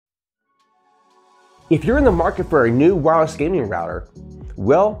If you're in the market for a new wireless gaming router,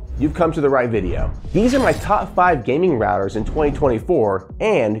 well, you've come to the right video. These are my top 5 gaming routers in 2024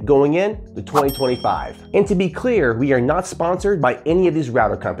 and going into 2025. And to be clear, we are not sponsored by any of these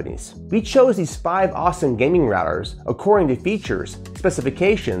router companies. We chose these 5 awesome gaming routers according to features,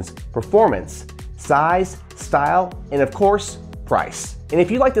 specifications, performance, size, style, and of course, price. And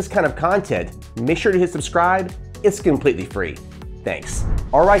if you like this kind of content, make sure to hit subscribe. It's completely free. Thanks.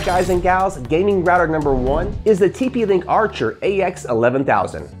 Alright guys and gals, gaming router number 1 is the TP-Link Archer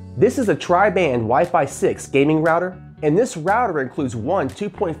AX11000. This is a tri-band Wi-Fi 6 gaming router, and this router includes one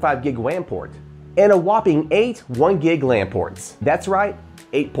 2.5 gig WAN port and a whopping 8 1 gig LAN ports. That's right,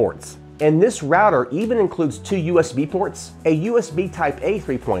 8 ports. And this router even includes 2 USB ports, a USB Type-A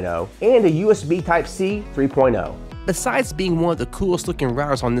 3.0 and a USB Type-C 3.0. Besides being one of the coolest looking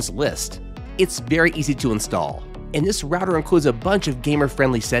routers on this list, it's very easy to install. And this router includes a bunch of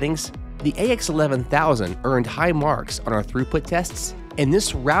gamer-friendly settings. The AX11000 earned high marks on our throughput tests, and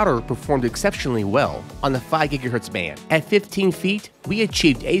this router performed exceptionally well on the 5 GHz band. At 15 feet, we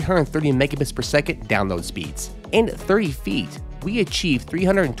achieved 830 megabits per second download speeds, and at 30 feet, we achieved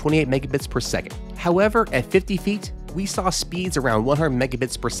 328 megabits per second. However, at 50 feet, we saw speeds around 100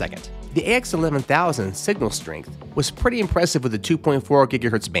 megabits per second. The AX11000 signal strength was pretty impressive with the 2.4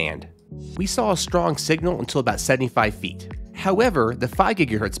 GHz band. We saw a strong signal until about 75 feet. However, the 5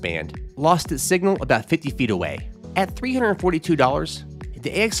 GHz band lost its signal about 50 feet away. At $342, the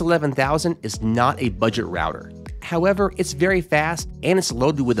AX11000 is not a budget router. However, it's very fast and it's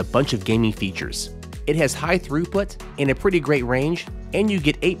loaded with a bunch of gaming features. It has high throughput and a pretty great range, and you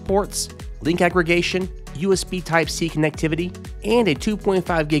get 8 ports, link aggregation, USB Type-C connectivity, and a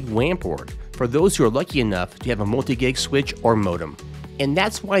 2.5 gig WAN port for those who are lucky enough to have a multi-gig switch or modem. And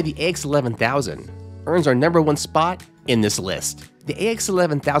that's why the AX11000 earns our number 1 spot in this list. The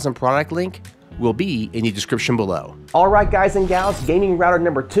AX11000 product link will be in the description below. Alright guys and gals, gaming router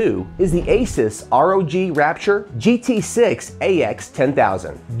number 2 is the ASUS ROG Rapture GT6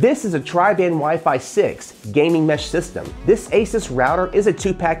 AX10000. This is a tri-band Wi-Fi 6 gaming mesh system. This ASUS router is a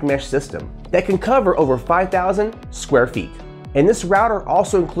 2-pack mesh system that can cover over 5,000 square feet. And this router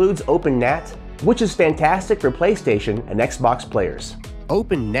also includes OpenNAT, which is fantastic for PlayStation and Xbox players.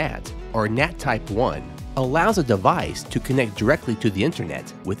 OpenNAT, or NAT Type 1, allows a device to connect directly to the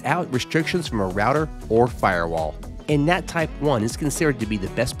internet without restrictions from a router or firewall. And NAT Type 1 is considered to be the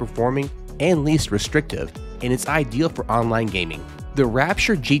best performing and least restrictive, and it's ideal for online gaming. The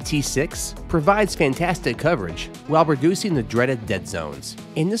Rapture GT6 provides fantastic coverage while reducing the dreaded dead zones.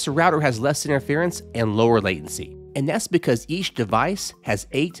 And this router has less interference and lower latency. And that's because each device has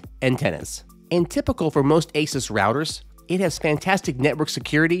 8 antennas. And typical for most ASUS routers, it has fantastic network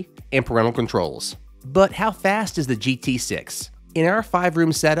security and parental controls. But how fast is the GT6? In our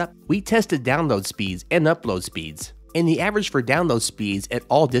 5-room setup, we tested download speeds and upload speeds, and the average for download speeds at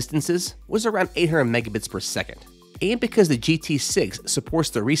all distances was around 800 megabits per second. And because the GT6 supports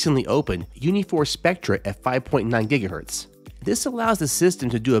the recently opened Uniform Spectra at 5.9 GHz, this allows the system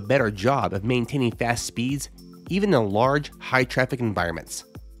to do a better job of maintaining fast speeds even in large, high-traffic environments.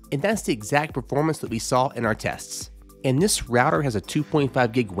 And that's the exact performance that we saw in our tests. And this router has a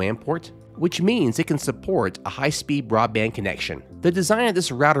 2.5 gig WAN port, which means it can support a high-speed broadband connection. The design of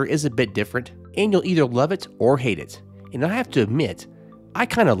this router is a bit different, and you'll either love it or hate it. And I have to admit, I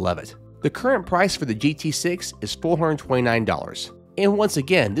kinda love it. The current price for the GT6 is $429. And once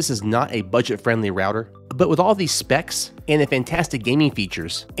again, this is not a budget-friendly router, but with all these specs, and the fantastic gaming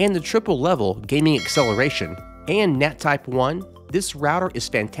features, and the triple-level gaming acceleration, and NAT Type 1, this router is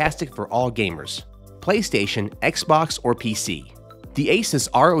fantastic for all gamers, PlayStation, Xbox, or PC. The ASUS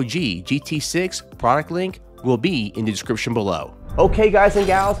ROG GT6 product link will be in the description below. Okay guys and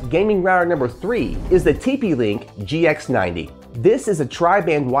gals, gaming router number 3 is the TP-Link GX90. This is a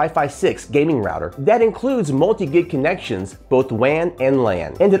tri-band Wi-Fi 6 gaming router that includes multi-gig connections, both WAN and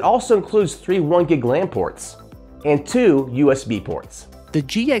LAN. And it also includes 3 1 gig LAN ports and 2 USB ports. The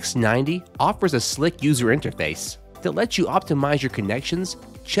GX90 offers a slick user interface that lets you optimize your connections,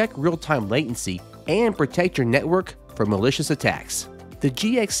 check real-time latency, and protect your network from malicious attacks. The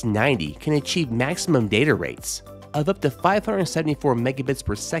GX90 can achieve maximum data rates of up to 574 megabits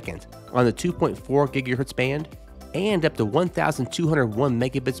per second on the 2.4 GHz band and up to 1,201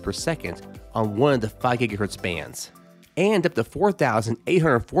 megabits per second on one of the 5 GHz bands, and up to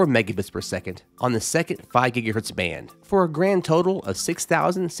 4,804 megabits per second on the second 5 GHz band, for a grand total of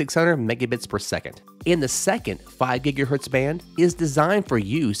 6,600 megabits per second. And the second 5 GHz band is designed for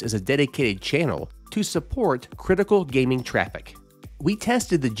use as a dedicated channel to support critical gaming traffic. We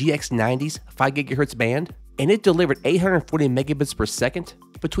tested the GX90's 5 GHz band, and it delivered 840 megabits per second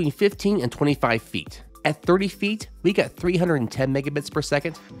between 15 and 25 feet. At 30 feet, we got 310 megabits per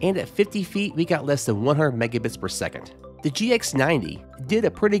second, and at 50 feet, we got less than 100 megabits per second. The GX90 did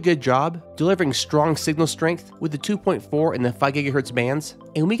a pretty good job delivering strong signal strength with the 2.4 and the 5 GHz bands,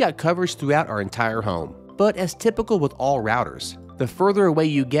 and we got coverage throughout our entire home. But as typical with all routers, the further away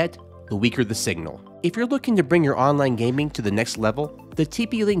you get, the weaker the signal. If you're looking to bring your online gaming to the next level, the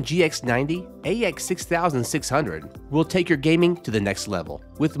TP-Link GX90 AX6600 will take your gaming to the next level.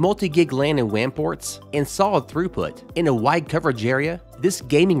 With multi-gig LAN and WAN ports and solid throughput in a wide coverage area, this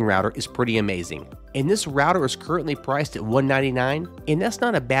gaming router is pretty amazing. And this router is currently priced at $199, and that's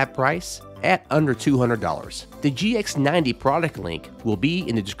not a bad price at under $200. The GX90 product link will be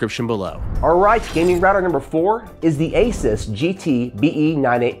in the description below. Alright, gaming router number 4 is the ASUS GT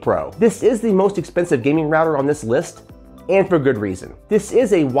BE98 Pro. This is the most expensive gaming router on this list, and for good reason. This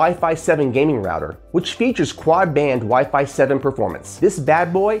is a Wi-Fi 7 gaming router, which features quad-band Wi-Fi 7 performance. This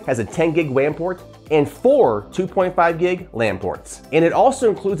bad boy has a 10 gig WAN port and 4 2.5 gig LAN ports. And it also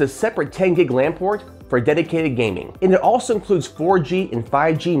includes a separate 10 gig LAN port for dedicated gaming. And it also includes 4G and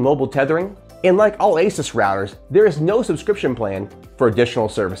 5G mobile tethering. And like all ASUS routers, there is no subscription plan for additional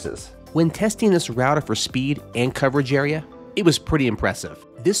services. When testing this router for speed and coverage area, it was pretty impressive.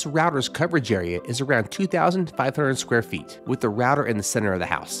 This router's coverage area is around 2,500 square feet, with the router in the center of the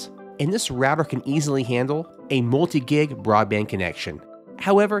house. And this router can easily handle a multi-gig broadband connection.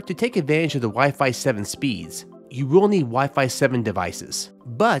 However, to take advantage of the Wi-Fi 7 speeds, you will need Wi-Fi 7 devices.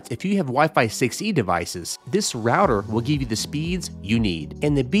 But if you have Wi-Fi 6E devices, this router will give you the speeds you need.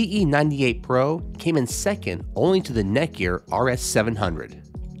 And the BE98 Pro came in second only to the Netgear RS700.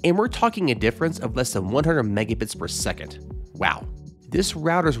 And we're talking a difference of less than 100 megabits per second. Wow. This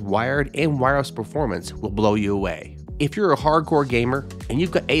router's wired and wireless performance will blow you away. If you're a hardcore gamer and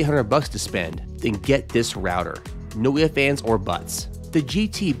you've got $800 to spend, then get this router. No ifs, ands, or buts. The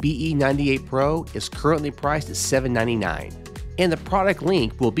GT BE98 Pro is currently priced at $799, and the product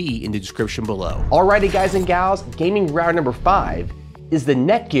link will be in the description below. Alrighty guys and gals, gaming router number 5 is the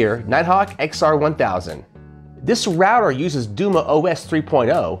Netgear Nighthawk XR1000. This router uses Duma OS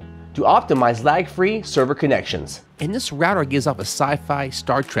 3.0 to optimize lag-free server connections. And this router gives off a sci-fi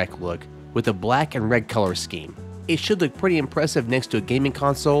Star Trek look with a black and red color scheme. It should look pretty impressive next to a gaming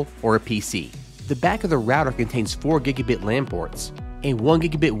console or a PC. The back of the router contains 4 gigabit LAN ports and 1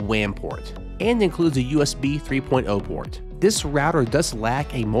 gigabit WAN port, and includes a USB 3.0 port. This router does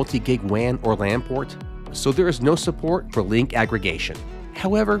lack a multi-gig WAN or LAN port, so there is no support for link aggregation.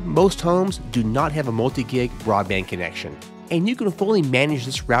 However, most homes do not have a multi-gig broadband connection, and you can fully manage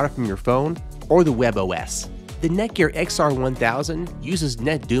this router from your phone or the web OS. The Netgear XR1000 uses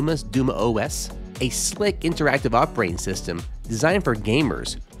NetDuma's Duma OS, a slick interactive operating system designed for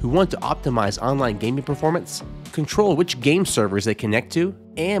gamers who want to optimize online gaming performance, control which game servers they connect to,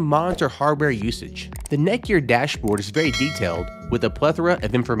 and monitor hardware usage. The Netgear dashboard is very detailed with a plethora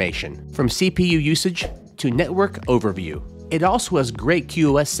of information, from CPU usage to network overview. It also has great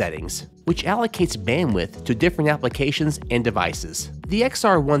QoS settings, which allocates bandwidth to different applications and devices. The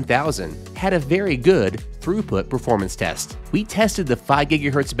XR1000 had a very good throughput performance test. We tested the 5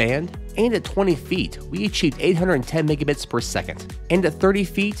 GHz band, and at 20 feet, we achieved 810 megabits per second. And at 30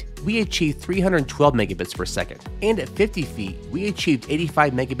 feet, we achieved 312 megabits per second. And at 50 feet, we achieved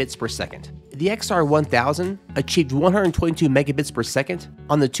 85 megabits per second. The XR1000 achieved 122 megabits per second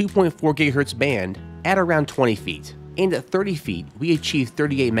on the 2.4 GHz band at around 20 feet. And at 30 feet, we achieved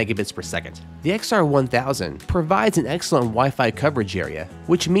 38 megabits per second. The XR1000 provides an excellent Wi-Fi coverage area,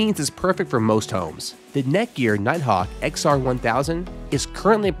 which means it's perfect for most homes. The Netgear Nighthawk XR1000 is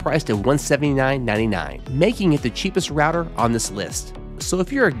currently priced at $179.99, making it the cheapest router on this list. So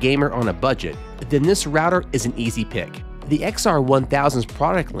if you're a gamer on a budget, then this router is an easy pick. The XR1000's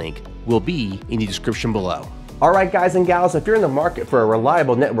product link will be in the description below. Alright guys and gals, if you're in the market for a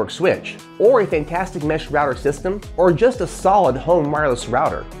reliable network switch, or a fantastic mesh router system, or just a solid home wireless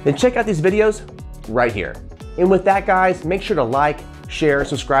router, then check out these videos right here. And with that guys, make sure to like, share,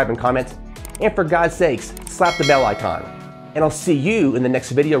 subscribe, and comment. And for God's sakes, slap the bell icon. And I'll see you in the next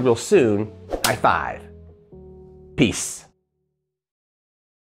video real soon. High five. Peace.